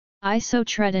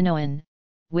Isotretinoin,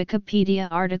 Wikipedia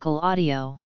article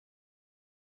audio.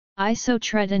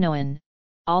 Isotretinoin,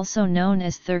 also known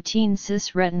as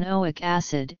 13-cis-retinoic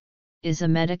acid, is a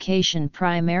medication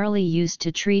primarily used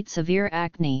to treat severe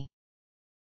acne.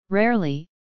 Rarely,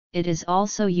 it is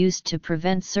also used to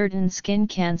prevent certain skin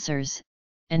cancers,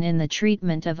 and in the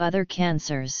treatment of other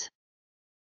cancers.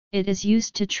 It is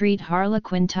used to treat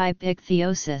harlequin-type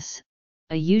ichthyosis,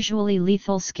 a usually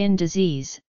lethal skin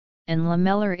disease, and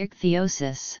lamellar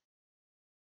ichthyosis.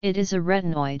 It is a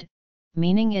retinoid,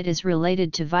 meaning it is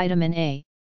related to vitamin A,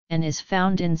 and is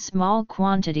found in small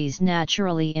quantities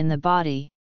naturally in the body.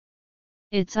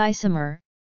 Its isomer,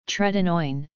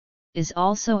 tretinoin, is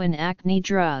also an acne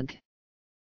drug.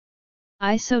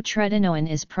 Isotretinoin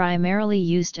is primarily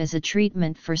used as a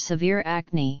treatment for severe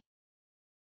acne.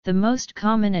 The most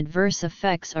common adverse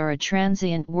effects are a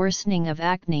transient worsening of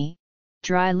acne,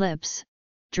 dry lips,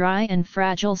 dry and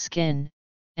fragile skin,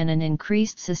 and an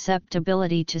increased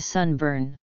susceptibility to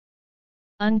sunburn.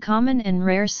 Uncommon and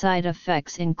rare side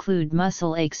effects include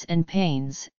muscle aches and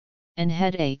pains, and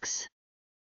headaches.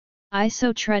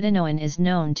 Isotretinoin is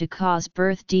known to cause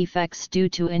birth defects due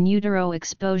to in utero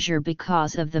exposure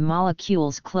because of the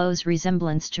molecule's close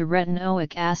resemblance to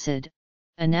retinoic acid,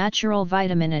 a natural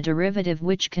vitamin A derivative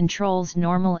which controls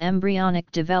normal embryonic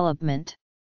development.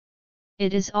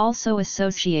 It is also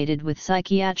associated with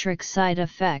psychiatric side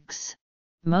effects,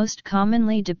 most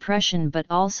commonly depression but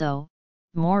also,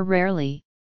 more rarely,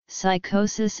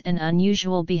 psychosis and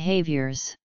unusual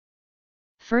behaviors.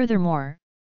 Furthermore,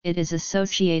 it is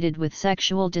associated with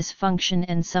sexual dysfunction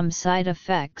and some side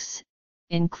effects,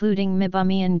 including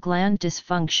meibomian gland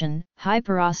dysfunction,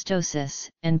 hyperostosis,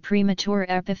 and premature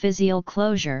epiphyseal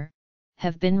closure,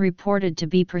 have been reported to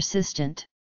be persistent.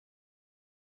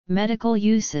 Medical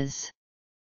uses.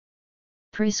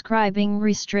 Prescribing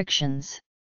restrictions.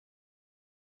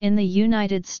 In the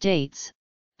United States,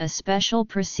 a special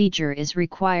procedure is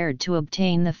required to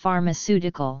obtain the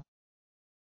pharmaceutical.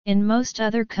 In most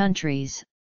other countries,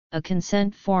 a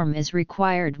consent form is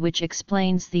required which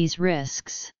explains these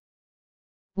risks.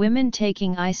 Women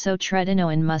taking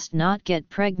isotretinoin must not get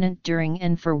pregnant during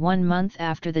and for 1 month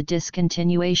after the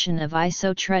discontinuation of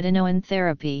isotretinoin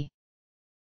therapy.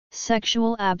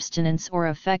 Sexual abstinence or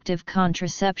effective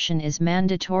contraception is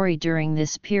mandatory during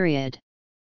this period.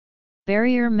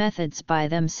 Barrier methods by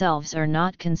themselves are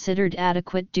not considered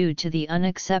adequate due to the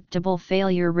unacceptable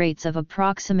failure rates of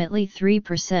approximately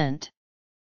 3%.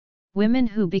 Women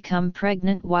who become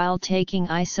pregnant while taking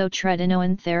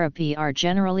isotretinoin therapy are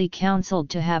generally counseled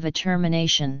to have a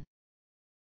termination.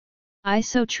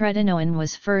 Isotretinoin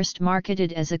was first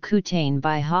marketed as Accutane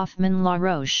by Hoffmann La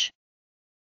Roche.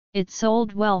 It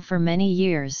sold well for many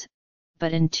years,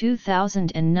 but in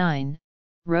 2009,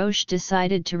 Roche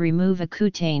decided to remove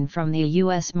Accutane from the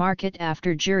U.S. market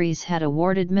after juries had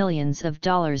awarded millions of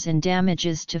dollars in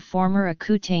damages to former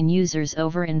Accutane users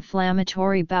over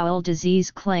inflammatory bowel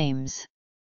disease claims.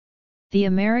 The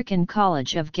American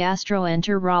College of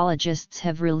Gastroenterologists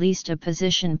have released a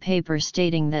position paper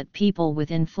stating that people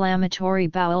with inflammatory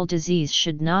bowel disease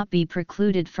should not be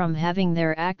precluded from having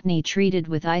their acne treated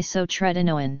with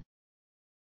isotretinoin.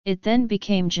 It then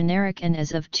became generic and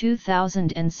as of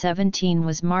 2017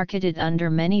 was marketed under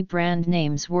many brand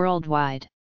names worldwide.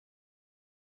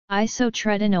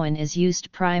 Isotretinoin is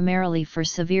used primarily for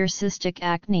severe cystic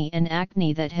acne and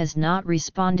acne that has not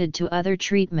responded to other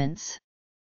treatments.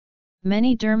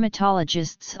 Many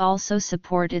dermatologists also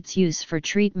support its use for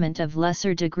treatment of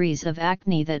lesser degrees of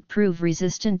acne that prove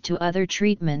resistant to other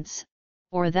treatments,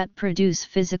 or that produce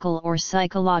physical or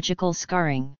psychological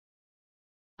scarring.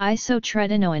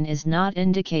 Isotretinoin is not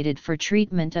indicated for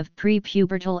treatment of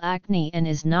prepubertal acne and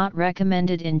is not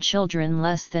recommended in children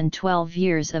less than 12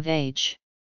 years of age.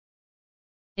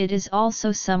 It is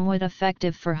also somewhat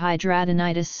effective for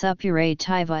hidradenitis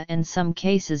suppurativa and some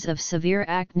cases of severe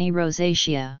acne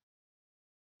rosacea.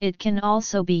 It can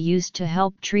also be used to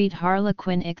help treat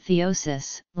harlequin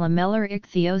ichthyosis, lamellar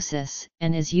ichthyosis,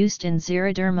 and is used in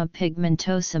xeroderma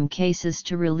pigmentosum cases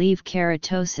to relieve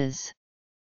keratosis.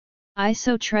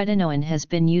 Isotretinoin has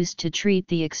been used to treat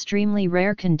the extremely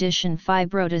rare condition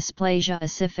fibrodysplasia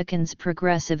ossificans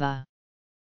progressiva.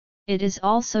 It is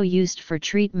also used for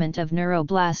treatment of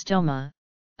neuroblastoma,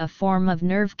 a form of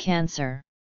nerve cancer.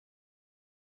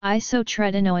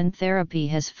 Isotretinoin therapy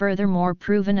has furthermore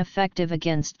proven effective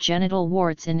against genital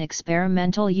warts in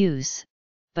experimental use,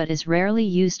 but is rarely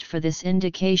used for this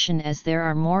indication as there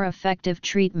are more effective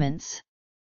treatments.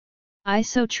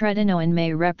 Isotretinoin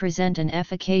may represent an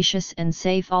efficacious and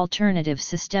safe alternative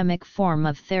systemic form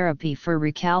of therapy for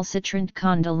recalcitrant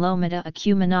condylomata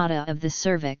acuminata of the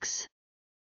cervix.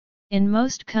 In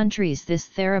most countries this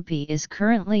therapy is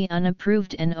currently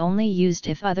unapproved and only used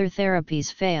if other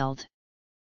therapies failed.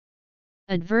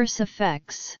 Adverse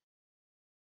effects.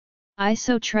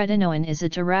 Isotretinoin is a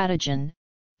teratogen.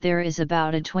 There is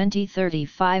about a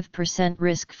 20–35%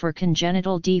 risk for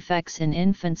congenital defects in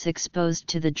infants exposed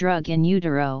to the drug in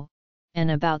utero,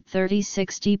 and about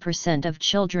 30–60% of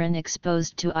children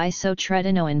exposed to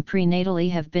isotretinoin prenatally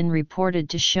have been reported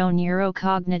to show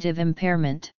neurocognitive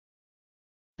impairment.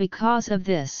 Because of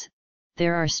this,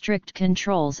 there are strict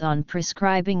controls on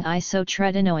prescribing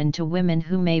isotretinoin to women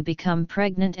who may become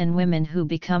pregnant, and women who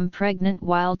become pregnant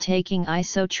while taking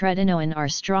isotretinoin are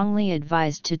strongly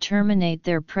advised to terminate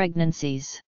their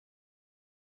pregnancies.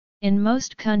 In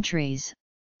most countries,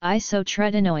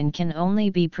 isotretinoin can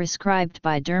only be prescribed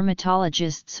by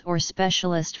dermatologists or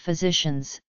specialist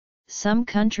physicians. Some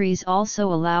countries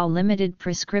also allow limited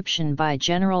prescription by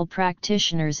general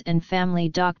practitioners and family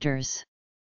doctors.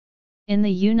 In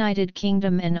the United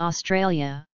Kingdom and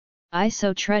Australia,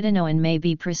 isotretinoin may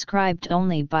be prescribed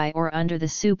only by or under the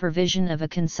supervision of a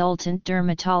consultant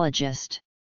dermatologist.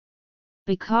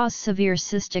 Because severe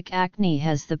cystic acne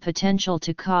has the potential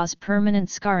to cause permanent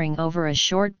scarring over a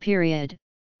short period,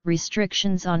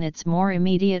 restrictions on its more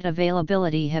immediate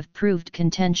availability have proved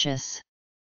contentious.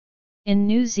 In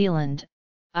New Zealand,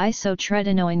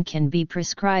 isotretinoin can be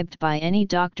prescribed by any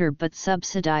doctor but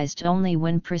subsidized only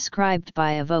when prescribed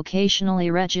by a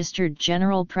vocationally registered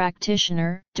general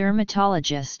practitioner,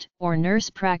 dermatologist, or nurse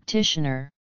practitioner.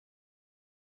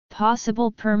 Possible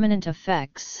permanent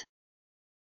effects.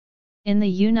 In the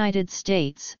United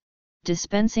States,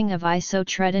 dispensing of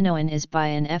isotretinoin is by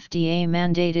an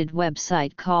FDA-mandated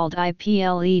website called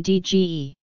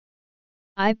IPLEDGE.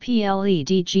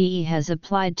 IPLEDGE has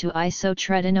applied to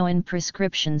isotretinoin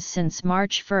prescriptions since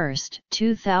March 1,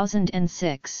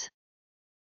 2006.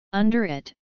 Under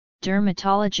it,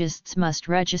 dermatologists must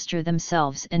register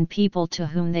themselves and people to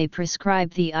whom they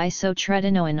prescribe the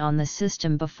isotretinoin on the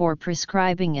system before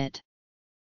prescribing it.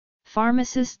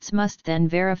 Pharmacists must then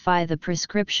verify the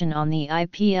prescription on the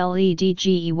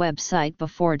IPLEDGE website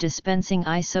before dispensing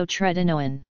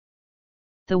isotretinoin.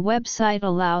 The website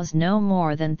allows no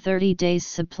more than 30 days'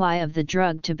 supply of the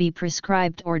drug to be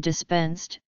prescribed or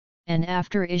dispensed, and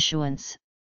after issuance,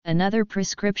 another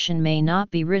prescription may not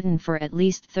be written for at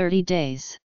least 30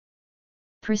 days.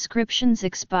 Prescriptions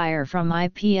expire from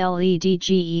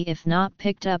IPLEDGE if not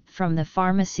picked up from the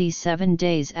pharmacy 7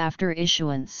 days after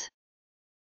issuance.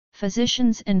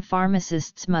 Physicians and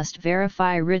pharmacists must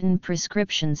verify written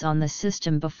prescriptions on the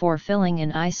system before filling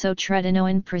an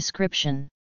isotretinoin prescription.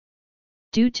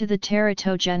 Due to the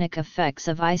teratogenic effects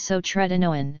of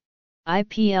isotretinoin,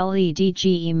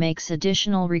 IPLEDGE makes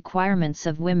additional requirements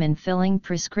of women filling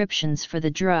prescriptions for the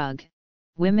drug.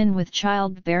 Women with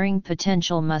childbearing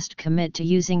potential must commit to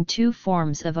using 2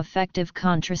 forms of effective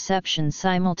contraception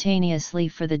simultaneously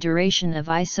for the duration of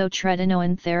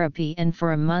isotretinoin therapy and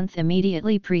for a month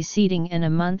immediately preceding and a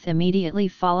month immediately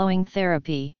following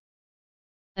therapy.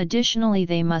 Additionally,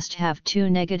 they must have 2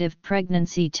 negative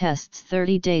pregnancy tests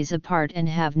 30 days apart and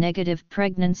have negative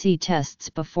pregnancy tests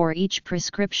before each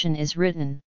prescription is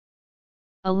written.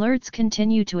 Alerts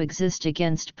continue to exist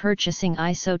against purchasing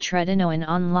isotretinoin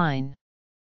online.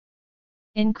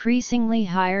 Increasingly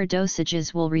higher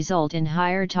dosages will result in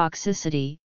higher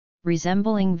toxicity,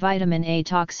 resembling vitamin A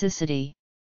toxicity.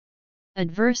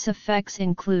 Adverse effects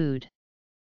include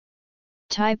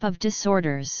type of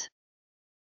disorders.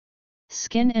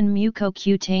 Skin and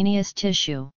mucocutaneous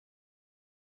tissue.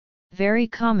 Very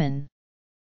common.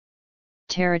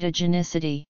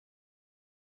 Teratogenicity.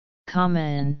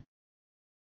 Common.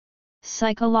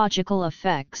 Psychological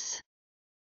effects.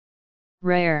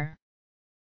 Rare.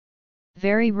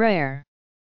 Very rare.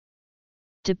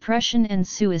 Depression and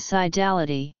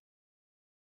suicidality.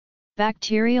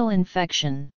 Bacterial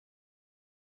infection.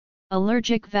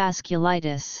 Allergic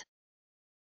vasculitis.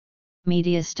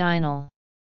 Mediastinal.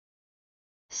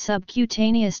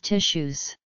 Subcutaneous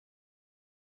tissues.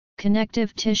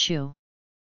 Connective tissue.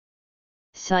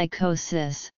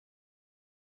 Psychosis.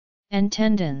 And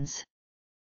tendons.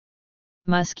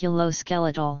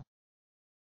 Musculoskeletal.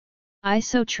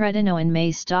 Isotretinoin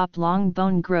may stop long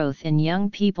bone growth in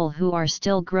young people who are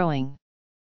still growing.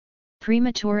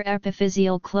 Premature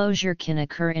epiphyseal closure can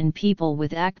occur in people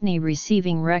with acne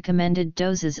receiving recommended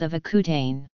doses of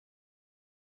Accutane.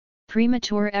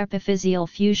 Premature epiphyseal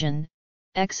fusion,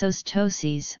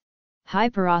 exostoses,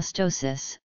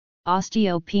 hyperostosis,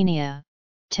 osteopenia,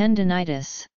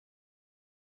 tendinitis.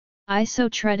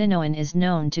 Isotretinoin is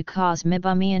known to cause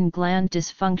meibomian gland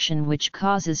dysfunction, which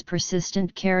causes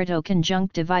persistent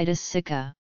keratoconjunctivitis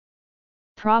sicca.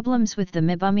 Problems with the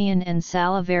meibomian and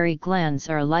salivary glands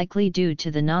are likely due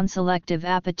to the non-selective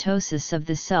apoptosis of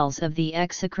the cells of the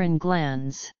exocrine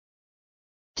glands.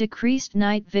 Decreased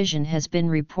night vision has been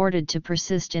reported to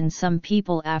persist in some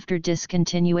people after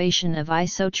discontinuation of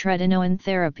isotretinoin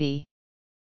therapy.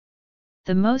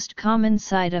 The most common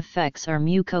side effects are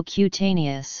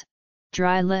mucocutaneous,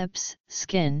 dry lips,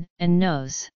 skin, and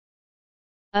nose.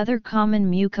 Other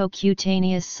common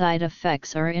mucocutaneous side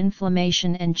effects are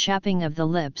inflammation and chapping of the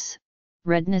lips,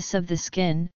 redness of the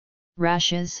skin,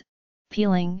 rashes,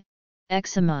 peeling,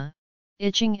 eczema,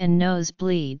 itching and nose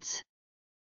bleeds.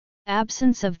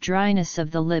 Absence of dryness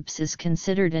of the lips is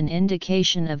considered an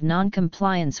indication of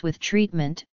non-compliance with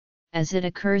treatment, as it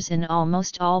occurs in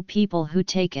almost all people who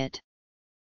take it.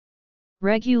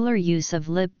 Regular use of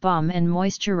lip balm and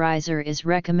moisturizer is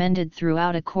recommended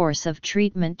throughout a course of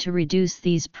treatment to reduce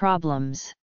these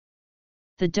problems.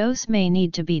 The dose may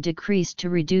need to be decreased to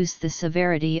reduce the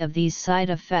severity of these side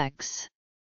effects.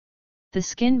 The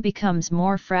skin becomes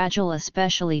more fragile,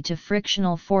 especially to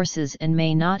frictional forces, and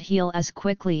may not heal as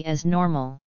quickly as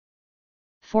normal.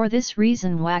 For this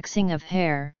reason, waxing of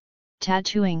hair,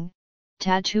 tattooing,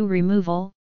 tattoo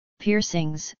removal,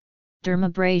 piercings,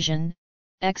 dermabrasion,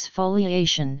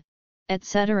 exfoliation,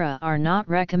 etc. are not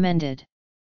recommended.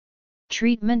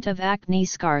 Treatment of acne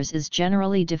scars is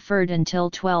generally deferred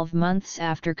until 12 months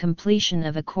after completion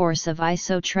of a course of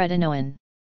isotretinoin.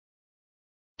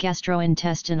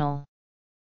 Gastrointestinal,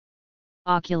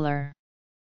 ocular,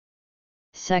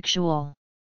 sexual.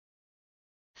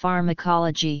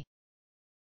 Pharmacology.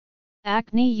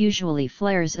 Acne usually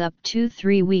flares up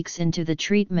 2-3 weeks into the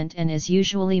treatment and is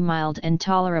usually mild and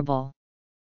tolerable.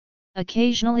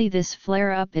 Occasionally this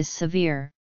flare-up is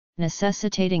severe,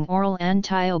 necessitating oral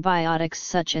antibiotics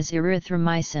such as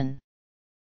erythromycin.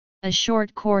 A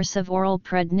short course of oral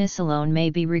prednisolone may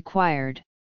be required.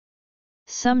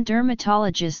 Some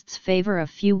dermatologists favor a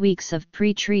few weeks of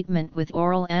pre-treatment with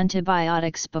oral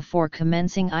antibiotics before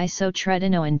commencing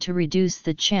isotretinoin to reduce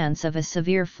the chance of a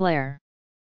severe flare.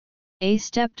 A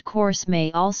stepped course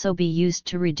may also be used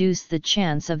to reduce the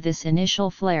chance of this initial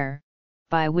flare,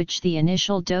 by which the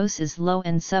initial dose is low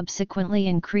and subsequently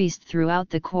increased throughout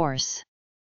the course.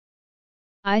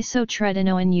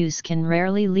 Isotretinoin use can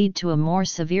rarely lead to a more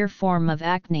severe form of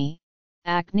acne,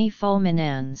 acne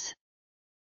fulminans.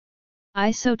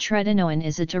 Isotretinoin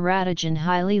is a teratogen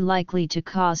highly likely to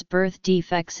cause birth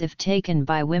defects if taken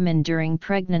by women during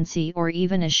pregnancy or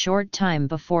even a short time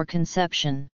before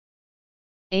conception.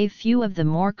 A few of the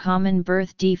more common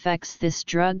birth defects this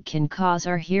drug can cause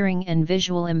are hearing and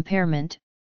visual impairment,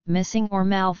 missing or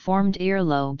malformed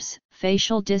earlobes,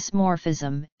 facial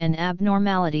dysmorphism, and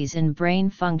abnormalities in brain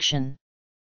function.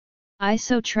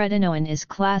 Isotretinoin is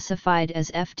classified as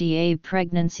FDA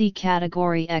Pregnancy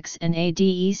Category X and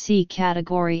ADEC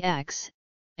Category X,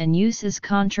 and use is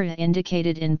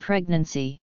contraindicated in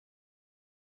pregnancy.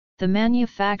 The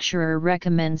manufacturer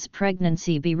recommends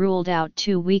pregnancy be ruled out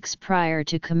 2 weeks prior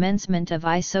to commencement of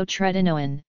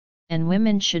isotretinoin, and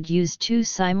women should use 2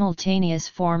 simultaneous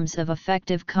forms of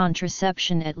effective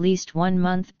contraception at least 1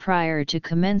 month prior to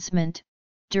commencement,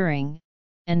 during,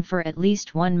 and for at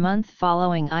least 1 month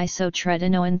following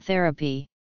isotretinoin therapy.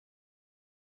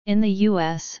 In the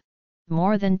U.S.,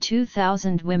 more than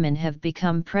 2,000 women have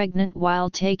become pregnant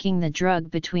while taking the drug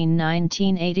between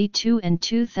 1982 and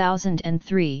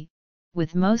 2003,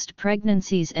 with most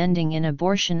pregnancies ending in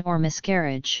abortion or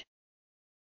miscarriage.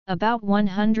 About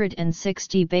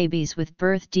 160 babies with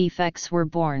birth defects were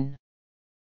born.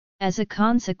 As a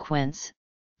consequence,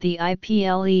 the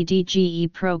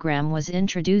IPLEDGE program was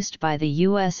introduced by the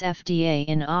US FDA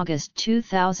in August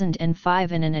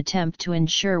 2005 in an attempt to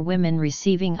ensure women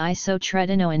receiving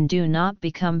isotretinoin do not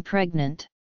become pregnant.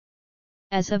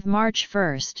 As of March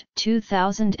 1,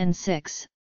 2006,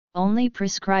 only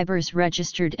prescribers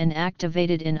registered and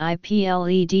activated in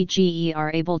IPLEDGE are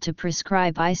able to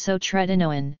prescribe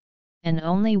isotretinoin, and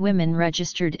only women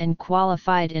registered and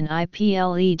qualified in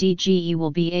IPLEDGE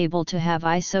will be able to have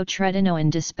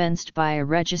isotretinoin dispensed by a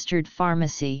registered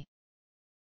pharmacy.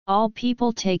 All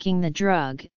people taking the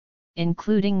drug,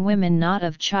 including women not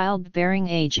of childbearing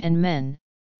age and men,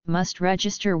 must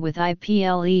register with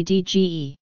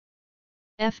IPLEDGE.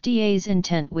 FDA's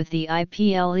intent with the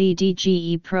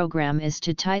IPLEDGE program is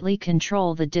to tightly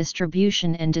control the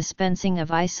distribution and dispensing of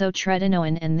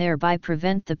isotretinoin and thereby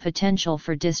prevent the potential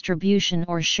for distribution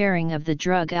or sharing of the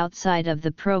drug outside of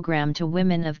the program to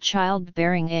women of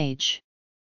childbearing age.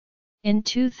 In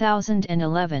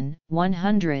 2011,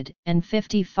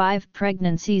 155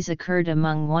 pregnancies occurred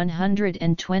among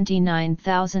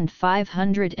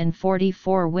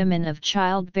 129,544 women of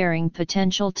childbearing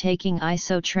potential taking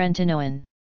isotretinoin.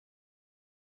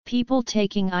 People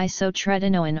taking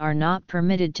isotretinoin are not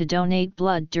permitted to donate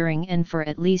blood during and for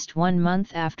at least 1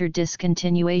 month after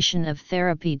discontinuation of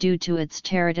therapy due to its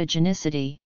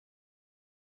teratogenicity.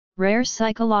 Rare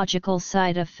psychological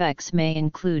side effects may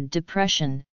include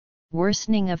depression,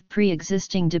 worsening of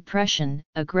pre-existing depression,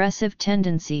 aggressive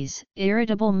tendencies,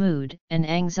 irritable mood, and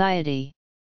anxiety.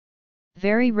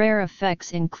 Very rare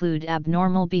effects include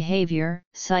abnormal behavior,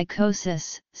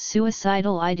 psychosis,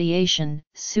 suicidal ideation,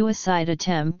 suicide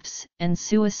attempts, and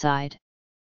suicide.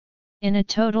 In a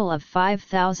total of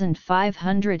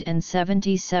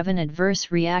 5,577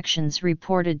 adverse reactions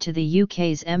reported to the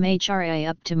UK's MHRA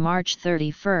up to March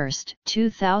 31,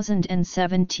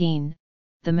 2017,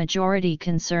 the majority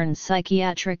concerned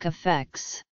psychiatric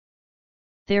effects.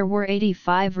 There were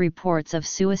 85 reports of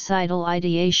suicidal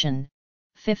ideation,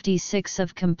 56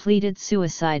 of completed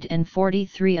suicide and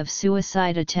 43 of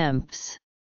suicide attempts.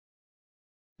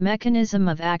 Mechanism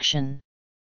of action.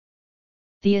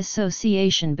 The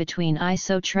association between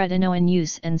isotretinoin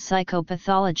use and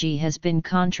psychopathology has been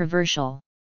controversial.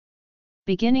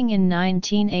 Beginning in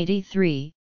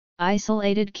 1983,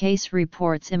 isolated case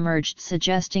reports emerged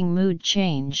suggesting mood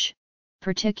change,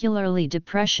 particularly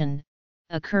depression,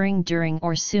 occurring during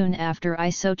or soon after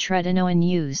isotretinoin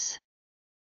use.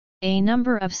 A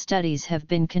number of studies have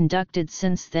been conducted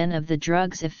since then of the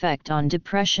drug's effect on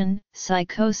depression,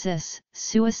 psychosis,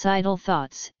 suicidal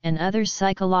thoughts, and other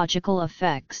psychological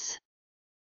effects.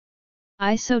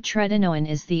 Isotretinoin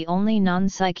is the only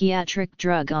non-psychiatric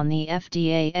drug on the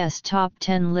FDA's top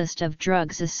 10 list of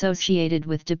drugs associated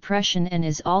with depression and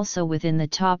is also within the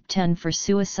top 10 for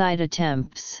suicide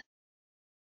attempts.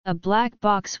 A black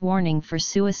box warning for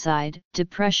suicide,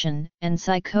 depression, and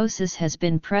psychosis has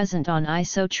been present on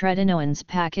isotretinoin's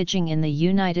packaging in the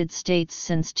United States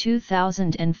since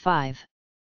 2005.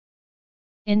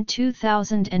 In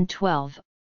 2012,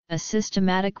 a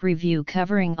systematic review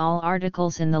covering all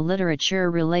articles in the literature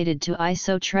related to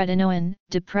isotretinoin,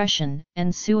 depression,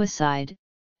 and suicide,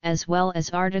 as well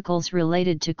as articles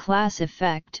related to class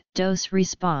effect, dose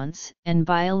response, and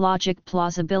biologic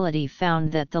plausibility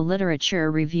found that the literature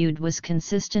reviewed was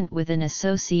consistent with an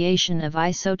association of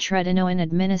isotretinoin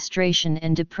administration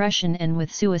and depression and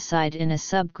with suicide in a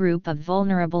subgroup of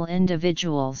vulnerable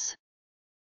individuals.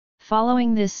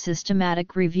 Following this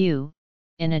systematic review,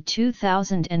 in a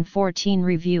 2014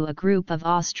 review, a group of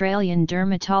Australian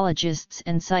dermatologists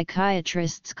and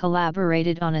psychiatrists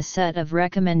collaborated on a set of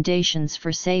recommendations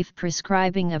for safe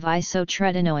prescribing of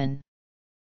isotretinoin.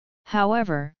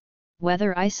 However,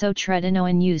 whether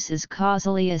isotretinoin use is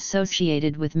causally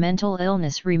associated with mental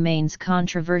illness remains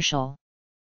controversial.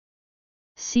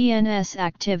 CNS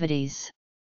activities.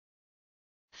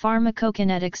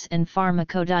 Pharmacokinetics and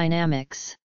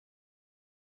pharmacodynamics.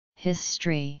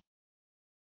 History.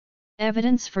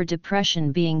 Evidence for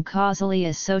depression being causally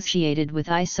associated with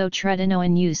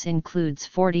isotretinoin use includes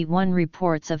 41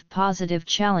 reports of positive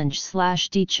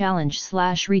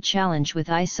challenge/de-challenge/re-challenge with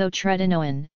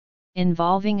isotretinoin,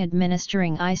 involving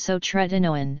administering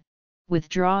isotretinoin,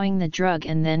 withdrawing the drug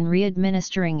and then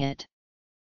re-administering it.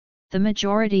 The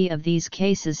majority of these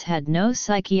cases had no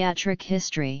psychiatric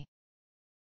history.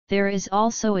 There is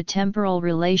also a temporal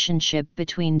relationship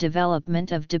between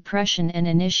development of depression and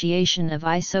initiation of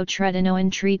isotretinoin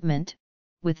treatment,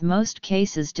 with most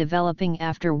cases developing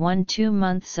after 1-2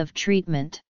 months of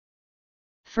treatment.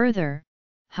 Further,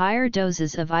 higher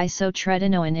doses of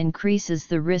isotretinoin increases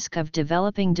the risk of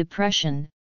developing depression,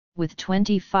 with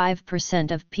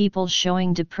 25% of people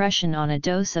showing depression on a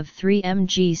dose of 3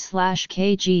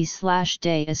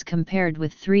 mg/kg/day as compared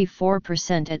with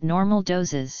 3-4% at normal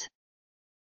doses.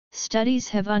 Studies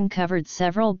have uncovered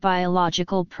several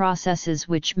biological processes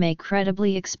which may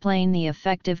credibly explain the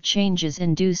effective changes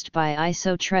induced by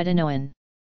isotretinoin.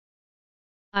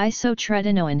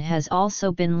 Isotretinoin has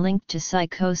also been linked to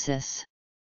psychosis.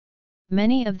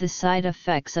 Many of the side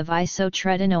effects of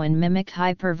isotretinoin mimic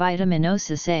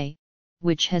hypervitaminosis A,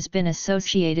 which has been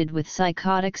associated with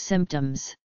psychotic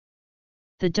symptoms.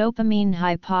 The dopamine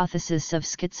hypothesis of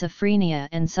schizophrenia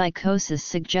and psychosis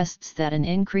suggests that an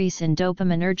increase in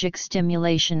dopaminergic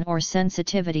stimulation or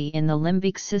sensitivity in the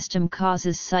limbic system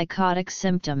causes psychotic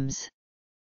symptoms.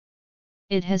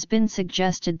 It has been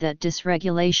suggested that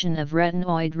dysregulation of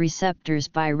retinoid receptors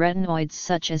by retinoids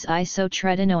such as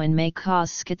isotretinoin may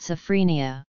cause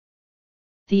schizophrenia.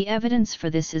 The evidence for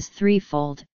this is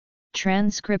threefold: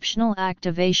 transcriptional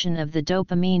activation of the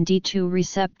dopamine D2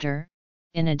 receptor,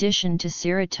 in addition to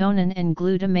serotonin and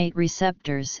glutamate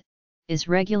receptors, is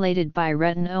regulated by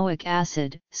retinoic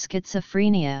acid.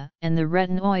 Schizophrenia and the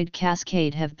retinoid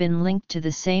cascade have been linked to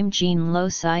the same gene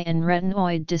loci, and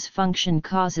retinoid dysfunction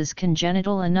causes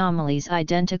congenital anomalies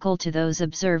identical to those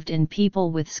observed in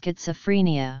people with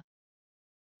schizophrenia.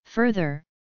 Further,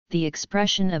 the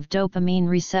expression of dopamine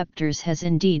receptors has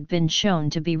indeed been shown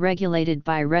to be regulated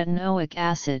by retinoic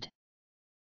acid.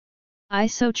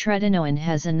 Isotretinoin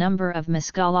has a number of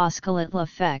musculoskeletal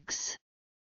effects.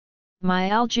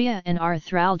 Myalgia and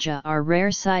arthralgia are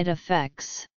rare side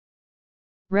effects.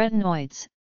 Retinoids,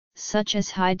 such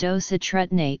as high-dose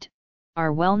isotretinate,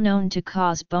 are well known to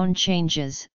cause bone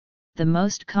changes, the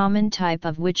most common type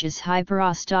of which is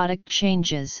hyperostotic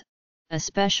changes,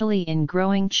 especially in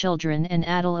growing children and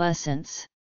adolescents.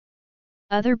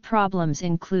 Other problems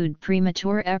include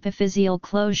premature epiphyseal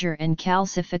closure and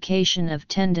calcification of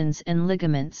tendons and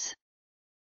ligaments.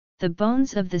 The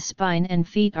bones of the spine and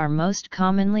feet are most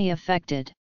commonly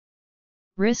affected.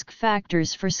 Risk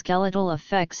factors for skeletal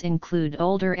effects include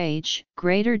older age,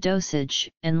 greater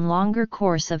dosage, and longer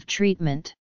course of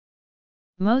treatment.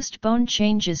 Most bone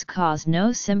changes cause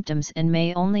no symptoms and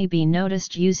may only be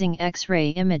noticed using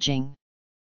X-ray imaging.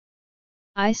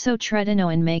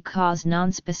 Isotretinoin may cause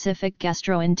nonspecific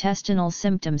gastrointestinal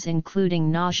symptoms including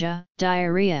nausea,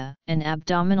 diarrhea, and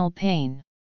abdominal pain.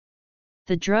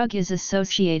 The drug is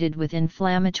associated with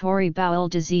inflammatory bowel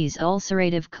disease,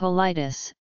 ulcerative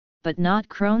colitis, but not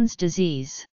Crohn's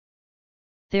disease.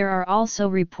 There are also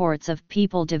reports of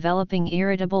people developing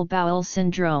irritable bowel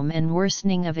syndrome and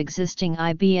worsening of existing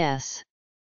IBS.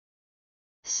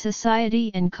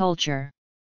 Society and culture.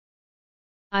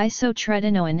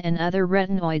 Isotretinoin and other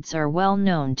retinoids are well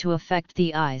known to affect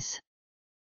the eyes.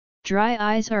 Dry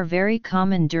eyes are very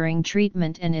common during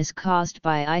treatment and is caused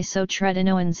by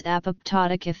isotretinoin's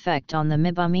apoptotic effect on the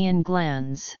meibomian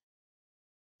glands.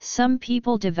 Some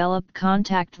people develop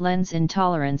contact lens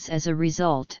intolerance as a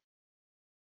result.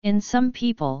 In some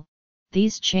people,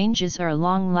 these changes are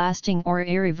long-lasting or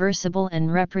irreversible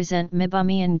and represent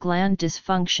meibomian gland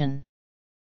dysfunction.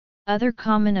 Other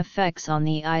common effects on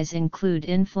the eyes include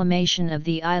inflammation of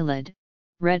the eyelid,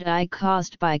 red eye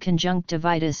caused by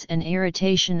conjunctivitis, and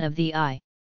irritation of the eye.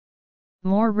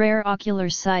 More rare ocular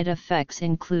side effects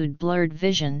include blurred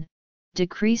vision,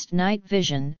 decreased night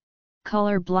vision,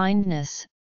 color blindness,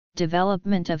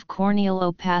 development of corneal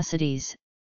opacities,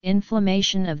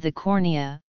 inflammation of the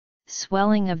cornea,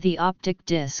 swelling of the optic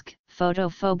disc,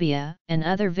 photophobia, and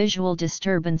other visual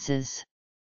disturbances.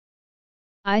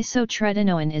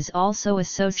 Isotretinoin is also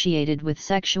associated with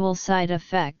sexual side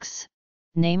effects,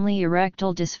 namely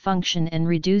erectile dysfunction and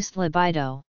reduced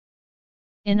libido.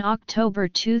 In October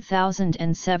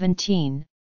 2017,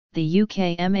 the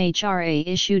UK MHRA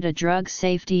issued a drug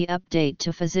safety update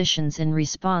to physicians in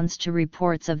response to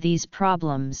reports of these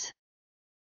problems.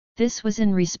 This was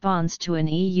in response to an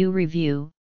EU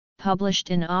review,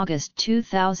 published in August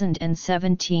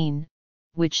 2017,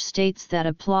 which states that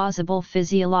a plausible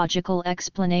physiological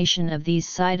explanation of these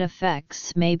side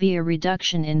effects may be a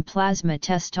reduction in plasma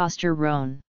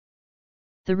testosterone.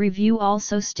 The review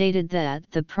also stated that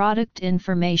the product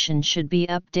information should be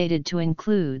updated to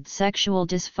include sexual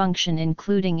dysfunction,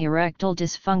 including erectile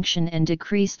dysfunction and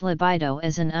decreased libido,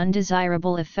 as an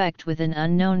undesirable effect with an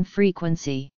unknown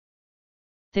frequency.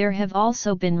 There have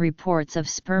also been reports of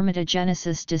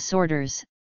spermatogenesis disorders,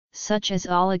 such as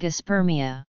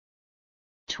oligospermia.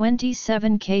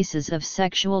 27 cases of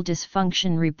sexual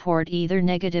dysfunction report either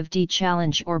negative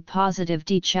D-challenge or positive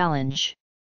D-challenge.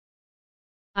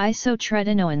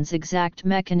 Isotretinoin's exact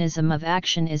mechanism of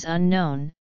action is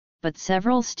unknown, but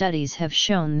several studies have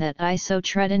shown that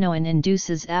isotretinoin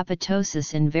induces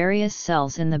apoptosis in various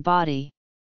cells in the body.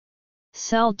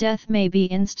 Cell death may be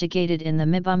instigated in the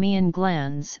meibomian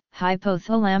glands,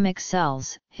 hypothalamic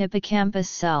cells, hippocampus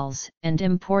cells, and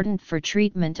important for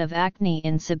treatment of acne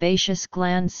in sebaceous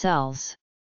gland cells.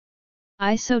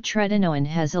 Isotretinoin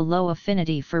has a low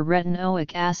affinity for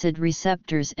retinoic acid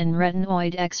receptors and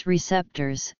retinoid X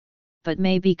receptors, but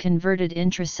may be converted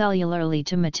intracellularly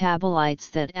to metabolites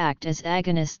that act as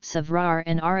agonists of RAR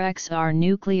and RXR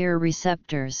nuclear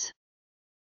receptors.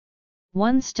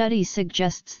 One study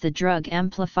suggests the drug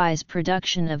amplifies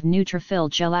production of neutrophil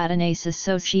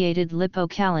gelatinase-associated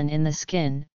lipocalin in the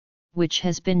skin, which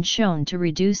has been shown to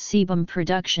reduce sebum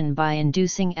production by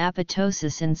inducing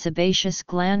apoptosis in sebaceous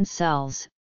gland cells,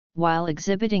 while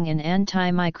exhibiting an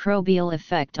antimicrobial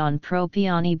effect on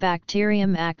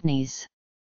Propionibacterium acnes.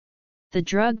 The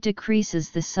drug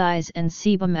decreases the size and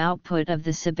sebum output of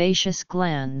the sebaceous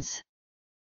glands.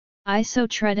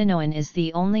 Isotretinoin is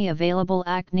the only available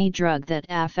acne drug that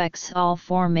affects all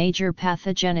four major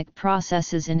pathogenic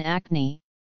processes in acne,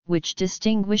 which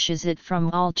distinguishes it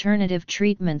from alternative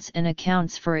treatments and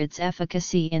accounts for its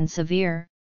efficacy in severe,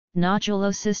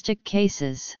 nodulocystic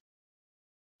cases.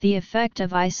 The effect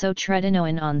of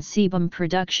isotretinoin on sebum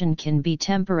production can be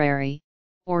temporary,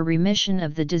 or remission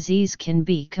of the disease can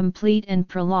be complete and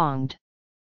prolonged.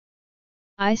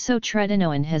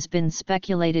 Isotretinoin has been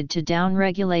speculated to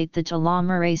downregulate the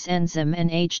telomerase enzyme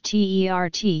and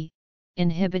HTERT,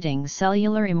 inhibiting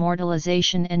cellular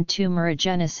immortalization and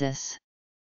tumorigenesis.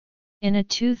 In a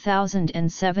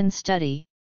 2007 study,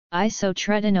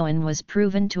 isotretinoin was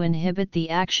proven to inhibit the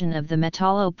action of the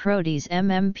metalloprotease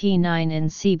MMP9 in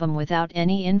sebum without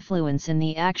any influence in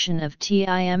the action of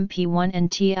TIMP1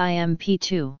 and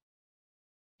TIMP2.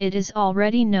 It is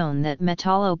already known that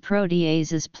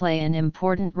metalloproteases play an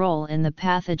important role in the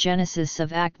pathogenesis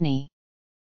of acne.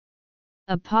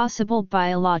 A possible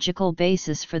biological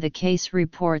basis for the case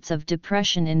reports of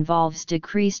depression involves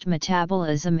decreased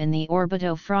metabolism in the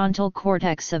orbitofrontal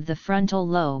cortex of the frontal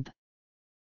lobe.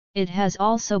 It has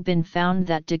also been found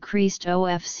that decreased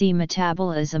OFC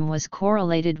metabolism was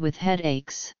correlated with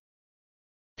headaches.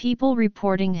 People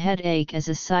reporting headache as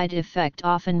a side effect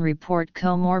often report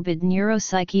comorbid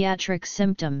neuropsychiatric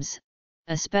symptoms,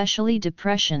 especially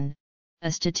depression. A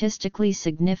statistically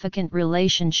significant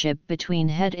relationship between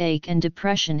headache and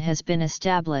depression has been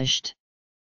established.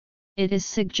 It is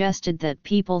suggested that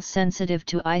people sensitive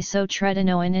to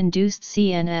isotretinoin-induced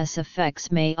CNS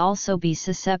effects may also be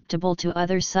susceptible to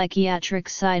other psychiatric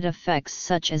side effects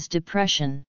such as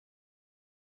depression.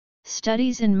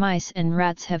 Studies in mice and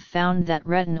rats have found that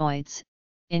retinoids,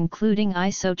 including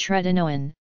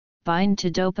isotretinoin, bind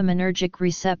to dopaminergic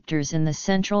receptors in the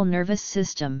central nervous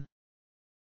system.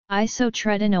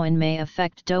 Isotretinoin may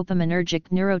affect dopaminergic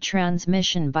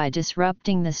neurotransmission by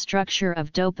disrupting the structure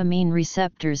of dopamine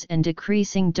receptors and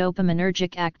decreasing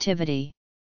dopaminergic activity.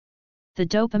 The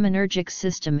dopaminergic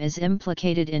system is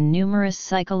implicated in numerous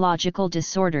psychological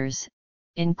disorders,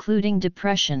 including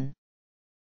depression.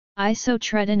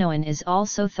 Isotretinoin is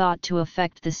also thought to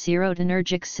affect the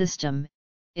serotonergic system.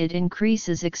 It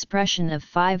increases expression of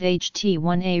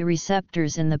 5-HT1A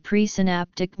receptors in the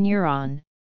presynaptic neuron,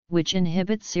 which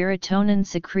inhibit serotonin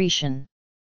secretion.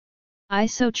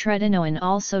 Isotretinoin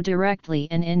also directly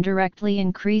and indirectly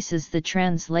increases the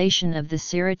translation of the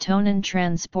serotonin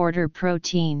transporter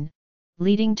protein,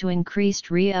 leading to increased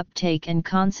reuptake and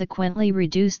consequently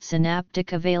reduced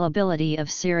synaptic availability of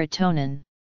serotonin.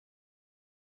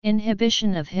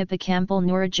 Inhibition of hippocampal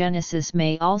neurogenesis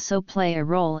may also play a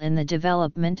role in the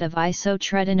development of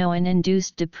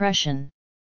isotretinoin-induced depression.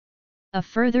 A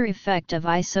further effect of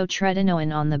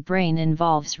isotretinoin on the brain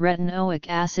involves retinoic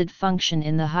acid function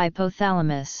in the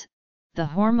hypothalamus, the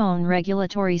hormone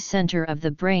regulatory center of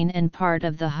the brain and part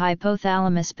of the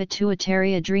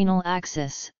hypothalamus-pituitary-adrenal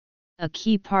axis, a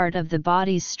key part of the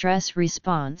body's stress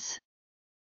response.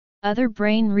 Other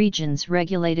brain regions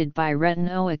regulated by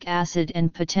retinoic acid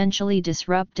and potentially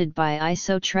disrupted by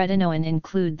isotretinoin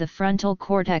include the frontal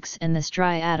cortex and the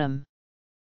striatum.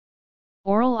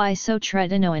 Oral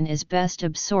isotretinoin is best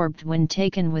absorbed when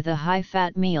taken with a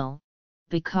high-fat meal,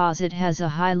 because it has a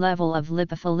high level of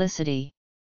lipophilicity.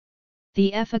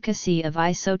 The efficacy of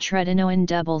isotretinoin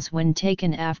doubles when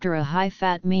taken after a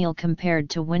high-fat meal compared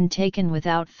to when taken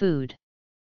without food.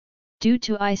 Due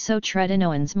to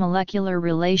isotretinoin's molecular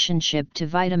relationship to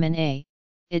vitamin A,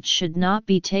 it should not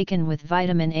be taken with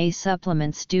vitamin A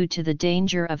supplements due to the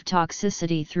danger of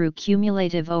toxicity through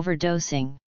cumulative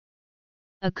overdosing.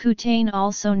 Accutane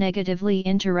also negatively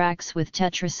interacts with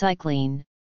tetracycline,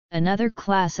 another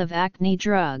class of acne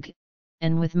drug,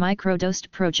 and with microdosed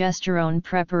progesterone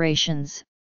preparations,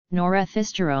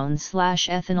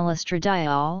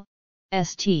 norethisterone/ethinylestradiol,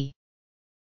 St.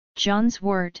 John's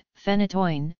wort,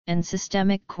 phenytoin, and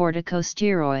systemic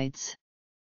corticosteroids.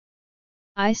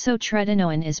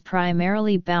 Isotretinoin is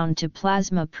primarily bound to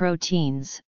plasma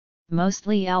proteins,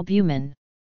 mostly albumin.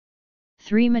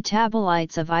 3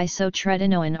 metabolites of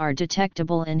isotretinoin are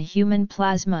detectable in human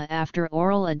plasma after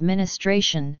oral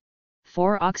administration: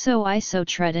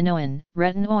 4-oxoisotretinoin,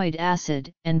 retinoid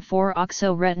acid, and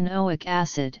 4-oxoretinoic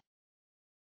acid.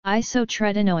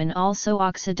 Isotretinoin also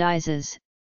oxidizes,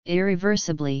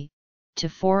 irreversibly, to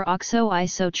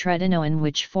 4-oxoisotretinoin,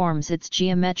 which forms its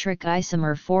geometric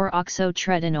isomer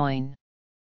 4-oxotretinoin.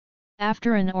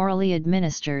 After an orally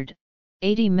administered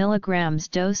 80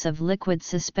 mg dose of liquid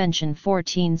suspension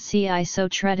 14C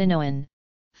isotretinoin,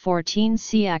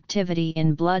 14C activity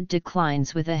in blood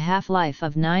declines with a half-life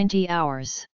of 90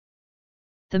 hours.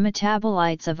 The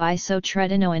metabolites of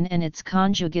isotretinoin and its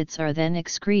conjugates are then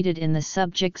excreted in the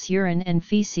subject's urine and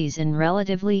feces in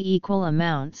relatively equal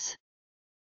amounts.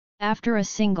 After a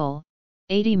single,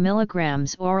 80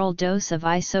 mg oral dose of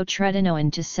isotretinoin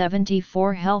to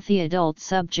 74 healthy adult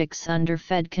subjects under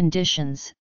fed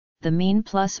conditions. The mean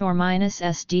plus or minus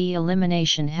SD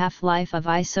elimination half-life of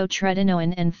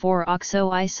isotretinoin and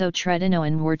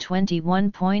 4-oxo-isotretinoin were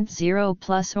 21.0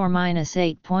 plus or minus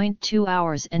 8.2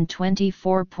 hours and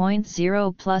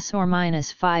 24.0 plus or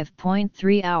minus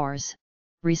 5.3 hours,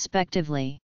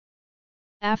 respectively.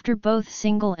 After both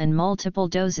single and multiple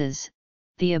doses,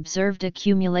 the observed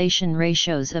accumulation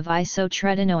ratios of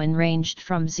isotretinoin ranged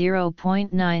from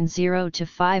 0.90 to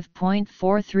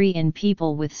 5.43 in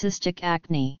people with cystic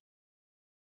acne.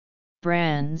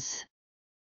 Brands.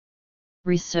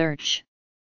 Research.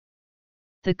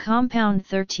 The compound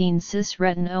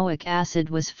 13-cis-retinoic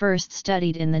acid was first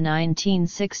studied in the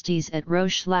 1960s at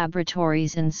Roche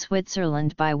Laboratories in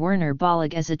Switzerland by Werner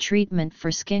Bollig as a treatment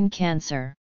for skin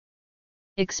cancer.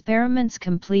 Experiments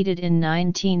completed in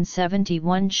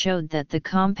 1971 showed that the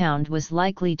compound was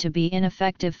likely to be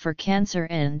ineffective for cancer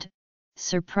and,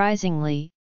 surprisingly,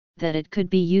 that it could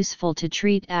be useful to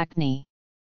treat acne.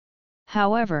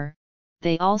 However,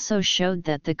 they also showed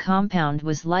that the compound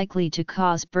was likely to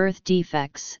cause birth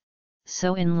defects,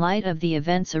 so in light of the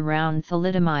events around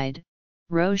thalidomide,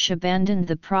 Roche abandoned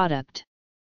the product.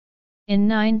 In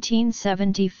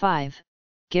 1975,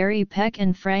 Gary Peck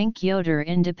and Frank Yoder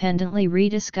independently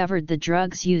rediscovered the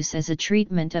drug's use as a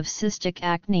treatment of cystic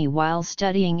acne while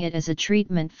studying it as a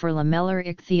treatment for lamellar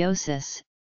ichthyosis,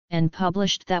 and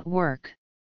published that work.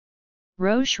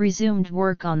 Roche resumed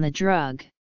work on the drug.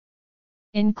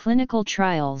 In clinical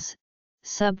trials,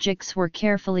 subjects were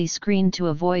carefully screened to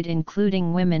avoid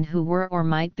including women who were or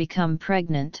might become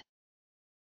pregnant.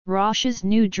 Roche's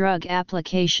new drug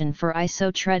application for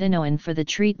isotretinoin for the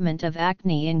treatment of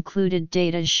acne included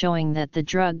data showing that the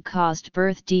drug caused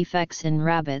birth defects in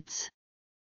rabbits.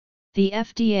 The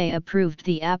FDA approved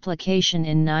the application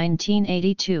in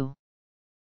 1982.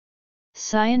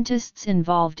 Scientists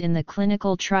involved in the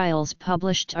clinical trials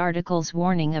published articles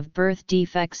warning of birth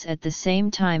defects at the same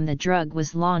time the drug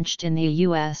was launched in the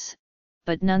US,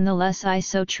 but nonetheless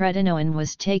isotretinoin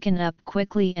was taken up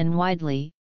quickly and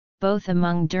widely, both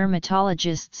among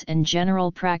dermatologists and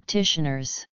general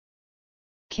practitioners.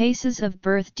 Cases of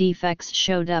birth defects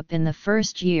showed up in the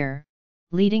first year,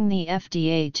 leading the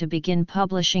FDA to begin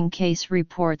publishing case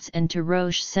reports and to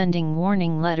Roche sending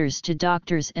warning letters to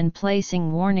doctors and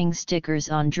placing warning stickers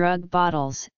on drug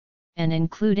bottles, and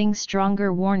including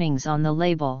stronger warnings on the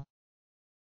label.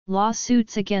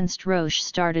 Lawsuits against Roche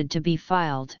started to be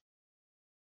filed.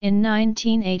 In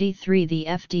 1983 the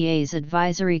FDA's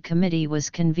advisory committee was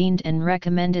convened and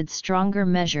recommended stronger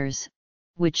measures,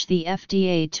 which the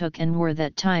FDA took and were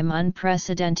that time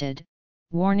unprecedented,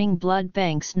 warning blood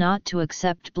banks not to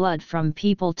accept blood from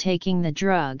people taking the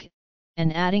drug,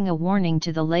 and adding a warning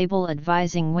to the label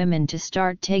advising women to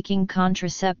start taking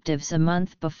contraceptives a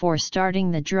month before starting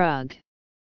the drug.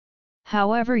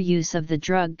 However, use of the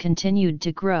drug continued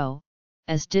to grow,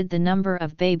 as did the number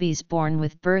of babies born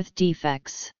with birth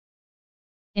defects.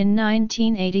 In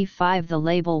 1985 the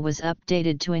label was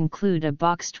updated to include a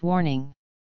boxed warning.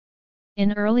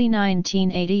 In early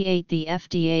 1988 the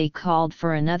FDA called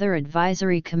for another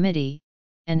advisory committee,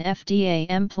 and FDA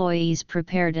employees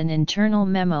prepared an internal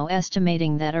memo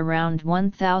estimating that around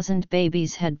 1,000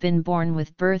 babies had been born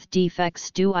with birth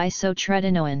defects due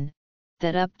isotretinoin,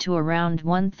 that up to around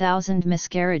 1,000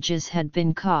 miscarriages had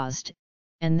been caused,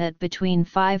 and that between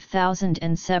 5,000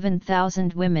 and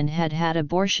 7,000 women had had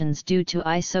abortions due to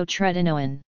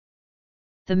isotretinoin.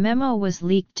 The memo was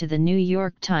leaked to the New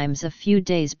York Times a few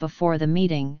days before the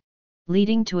meeting,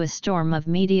 leading to a storm of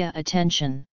media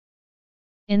attention.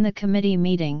 In the committee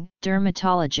meeting,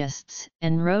 dermatologists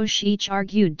and Roche each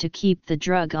argued to keep the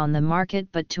drug on the market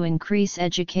but to increase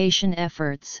education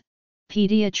efforts.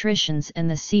 Pediatricians and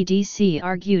the CDC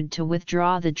argued to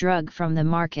withdraw the drug from the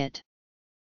market.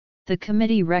 The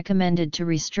committee recommended to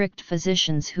restrict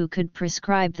physicians who could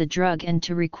prescribe the drug and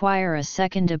to require a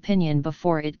second opinion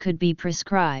before it could be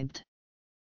prescribed.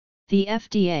 The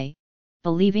FDA,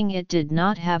 believing it did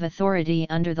not have authority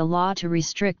under the law to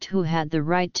restrict who had the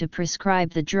right to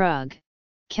prescribe the drug,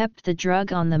 kept the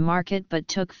drug on the market but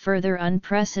took further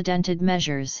unprecedented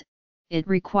measures. It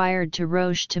required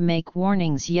Roche to make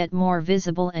warnings yet more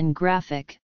visible and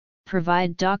graphic,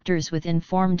 provide doctors with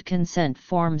informed consent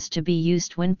forms to be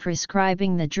used when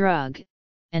prescribing the drug,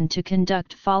 and to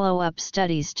conduct follow-up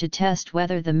studies to test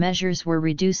whether the measures were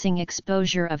reducing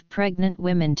exposure of pregnant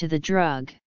women to the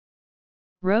drug.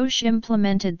 Roche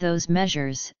implemented those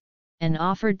measures, and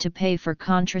offered to pay for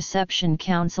contraception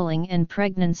counseling and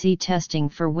pregnancy testing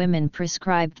for women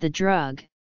prescribed the drug.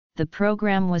 The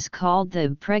program was called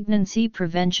the Pregnancy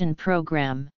Prevention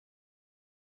Program.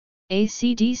 A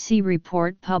CDC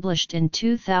report published in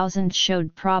 2000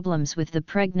 showed problems with the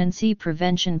pregnancy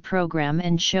prevention program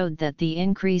and showed that the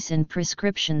increase in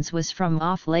prescriptions was from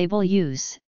off-label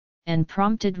use, and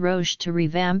prompted Roche to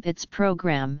revamp its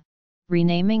program,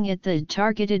 renaming it the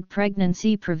Targeted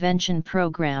Pregnancy Prevention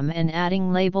Program and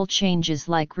adding label changes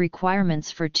like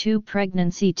requirements for 2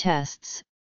 pregnancy tests,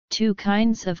 2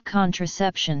 kinds of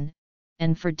contraception,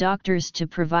 and for doctors to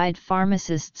provide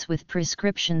pharmacists with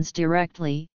prescriptions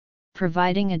directly,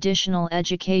 providing additional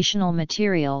educational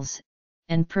materials,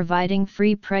 and providing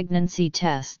free pregnancy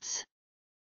tests.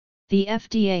 The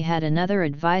FDA had another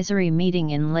advisory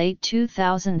meeting in late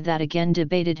 2000 that again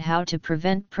debated how to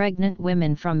prevent pregnant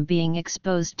women from being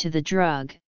exposed to the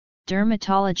drug.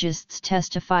 Dermatologists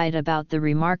testified about the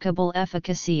remarkable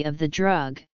efficacy of the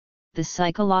drug, the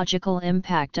psychological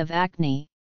impact of acne,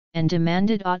 and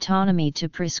demanded autonomy to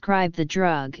prescribe the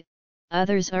drug.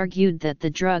 Others argued that the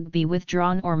drug be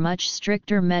withdrawn or much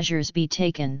stricter measures be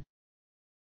taken.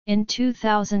 In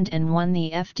 2001,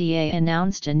 the FDA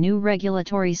announced a new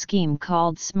regulatory scheme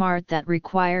called SMART that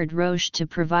required Roche to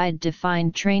provide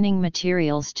defined training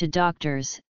materials to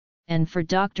doctors, and for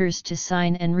doctors to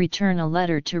sign and return a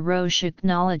letter to Roche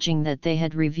acknowledging that they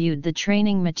had reviewed the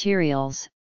training materials,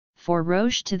 for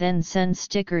Roche to then send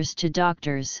stickers to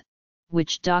doctors,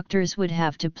 which doctors would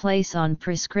have to place on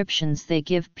prescriptions they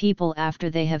give people after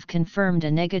they have confirmed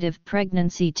a negative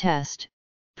pregnancy test.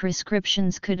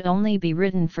 Prescriptions could only be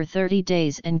written for 30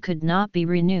 days and could not be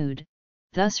renewed,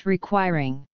 thus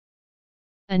requiring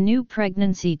a new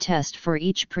pregnancy test for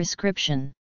each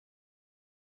prescription.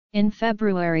 In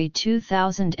February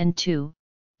 2002,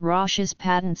 Roche's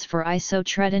patents for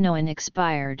isotretinoin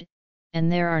expired,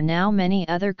 and there are now many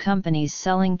other companies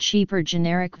selling cheaper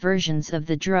generic versions of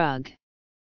the drug.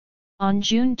 On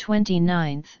June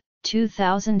 29,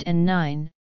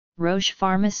 2009, Roche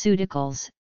Pharmaceuticals,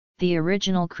 the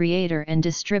original creator and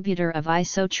distributor of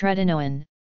isotretinoin,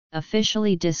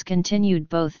 officially discontinued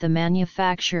both the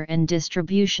manufacture and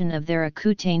distribution of their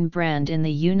Accutane brand in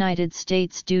the United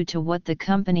States due to what the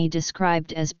company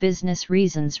described as business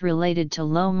reasons related to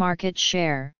low market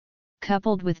share,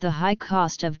 coupled with the high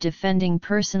cost of defending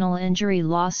personal injury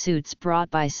lawsuits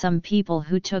brought by some people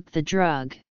who took the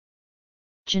drug.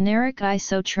 Generic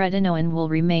isotretinoin will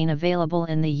remain available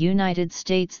in the United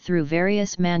States through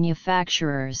various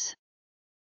manufacturers.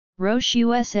 Roche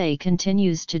USA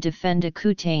continues to defend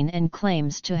Accutane and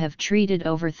claims to have treated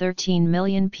over 13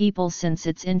 million people since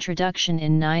its introduction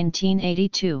in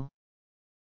 1982.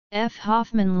 F.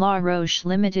 Hoffmann La Roche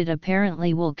Limited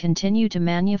apparently will continue to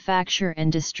manufacture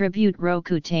and distribute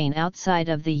Roaccutane outside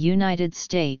of the United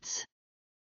States.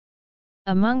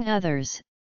 Among others,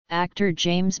 actor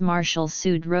James Marshall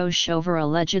sued Roche over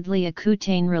allegedly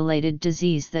Accutane-related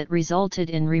disease that resulted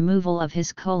in removal of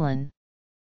his colon.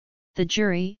 The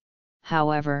jury,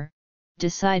 however,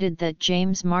 decided that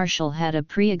James Marshall had a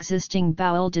pre-existing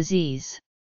bowel disease.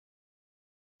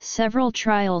 Several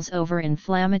trials over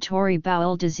inflammatory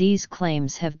bowel disease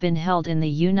claims have been held in the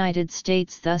United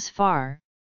States thus far,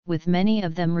 with many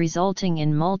of them resulting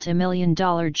in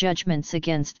multimillion-dollar judgments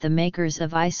against the makers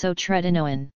of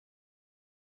isotretinoin.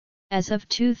 As of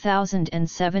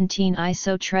 2017,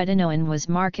 isotretinoin was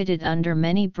marketed under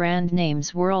many brand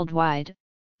names worldwide: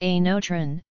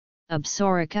 Anotrin,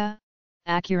 Absorica,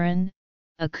 Acuren,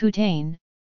 Accutane,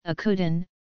 Accutane,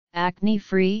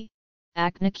 Acne-Free,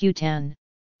 Acnecutan,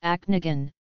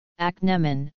 Acnegan,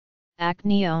 Acnemin,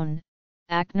 Acneone,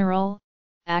 Acnerol,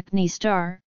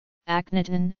 Acnestar,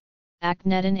 Acnetin,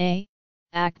 Acnetin A,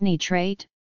 Acnetrate,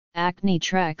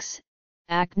 Acnetrex,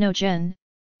 Acnogen,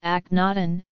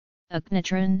 Acnotin,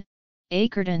 Acnitrin,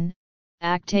 Acertin,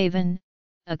 Actaven,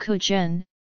 Acugen,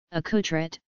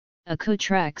 Acutret,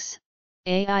 Acutrex,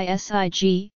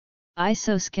 AISIG,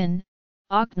 Isoskin,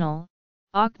 Ocnol,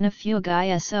 Ocnafug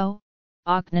ISO,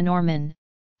 Ocnanormin,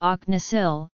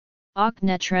 Ocnasil,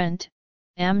 Ocnetrent,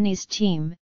 Amnes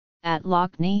Team,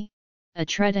 Atlochne,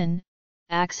 Atretin,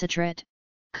 Axitret,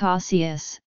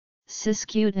 Cassius,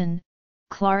 Siscutin,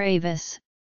 Claravis,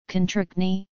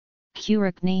 Contricne,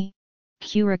 Curicne,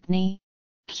 Curicne,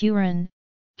 Curin,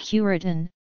 Curitin,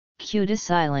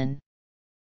 Cudicillin,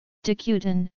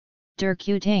 Decutin,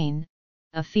 Dercutane,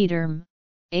 Afederm,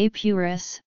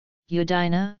 Apuris,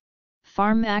 Udina,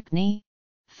 Pharmacne,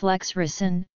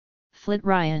 Flexricin,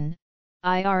 Flitryan,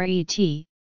 IRET,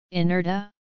 Inerta,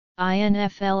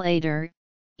 Inflator,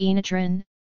 Enotrin,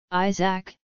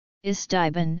 Isaac,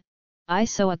 Istibin,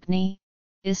 Isoacne,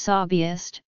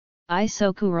 Isobiast,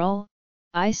 Isocurol,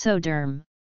 Isoderm,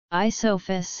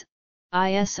 Isophis,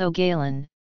 Isogalin,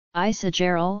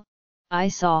 Isogerol,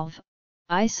 Isolve,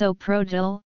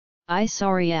 Isoprodil,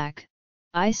 Isoriac,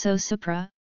 Isosupra,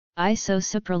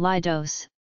 isosupralidose,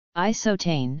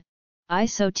 isotane,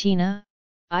 isotina,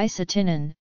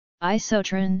 isotinin,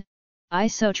 isotrin,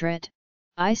 isotret,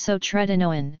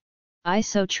 isotretinoin,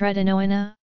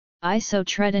 isotretinoina,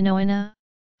 isotretinoina,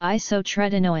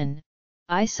 isotretinoin,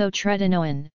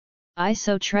 isotretinoin,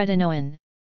 isotretinoin,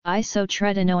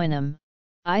 isotretinoinum,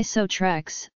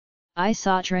 isotrex,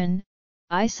 isotrin,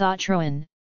 isotroin,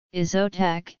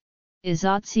 isotec,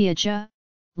 isotsiaja,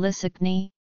 Lysicne,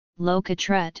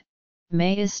 Locatret,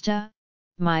 Maista,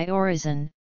 Myorizin,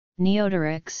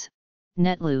 Neotorix,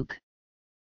 Netluke,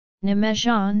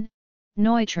 Nimejon,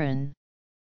 Neutron,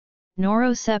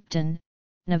 Noroseptin,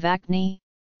 Navacne,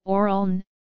 Oraln,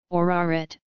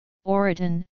 Orarit,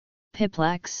 Oriton,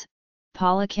 Piplex,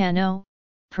 Policano,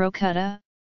 Procutta,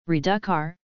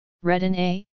 Reducar, Redin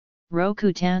A,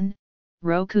 Rocutan,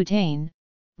 Rocutane,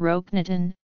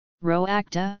 Rocnitin,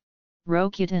 Roacta,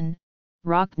 Rocutin,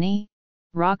 Rockne,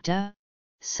 Rocta,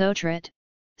 Sotret,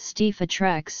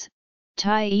 Stephatrex,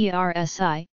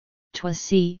 Ti-ersi,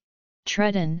 Twasi,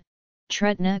 Tretin,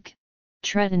 Tretnik,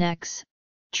 Tretinex,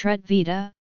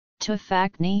 Tretvita,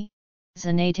 Tufacne,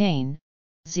 Zonatane,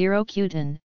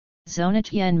 Zerocutin,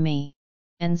 Zonatienme,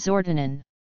 and Zortanin.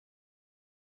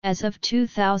 As of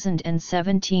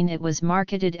 2017 it was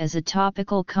marketed as a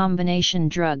topical combination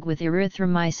drug with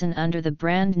erythromycin under the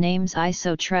brand names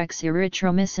Isotrex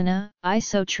erythromycina,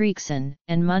 Isotrexin,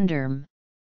 and Munderm.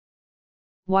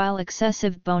 While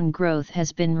excessive bone growth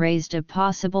has been raised a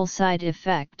possible side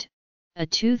effect, a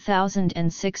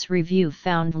 2006 review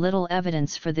found little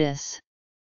evidence for this.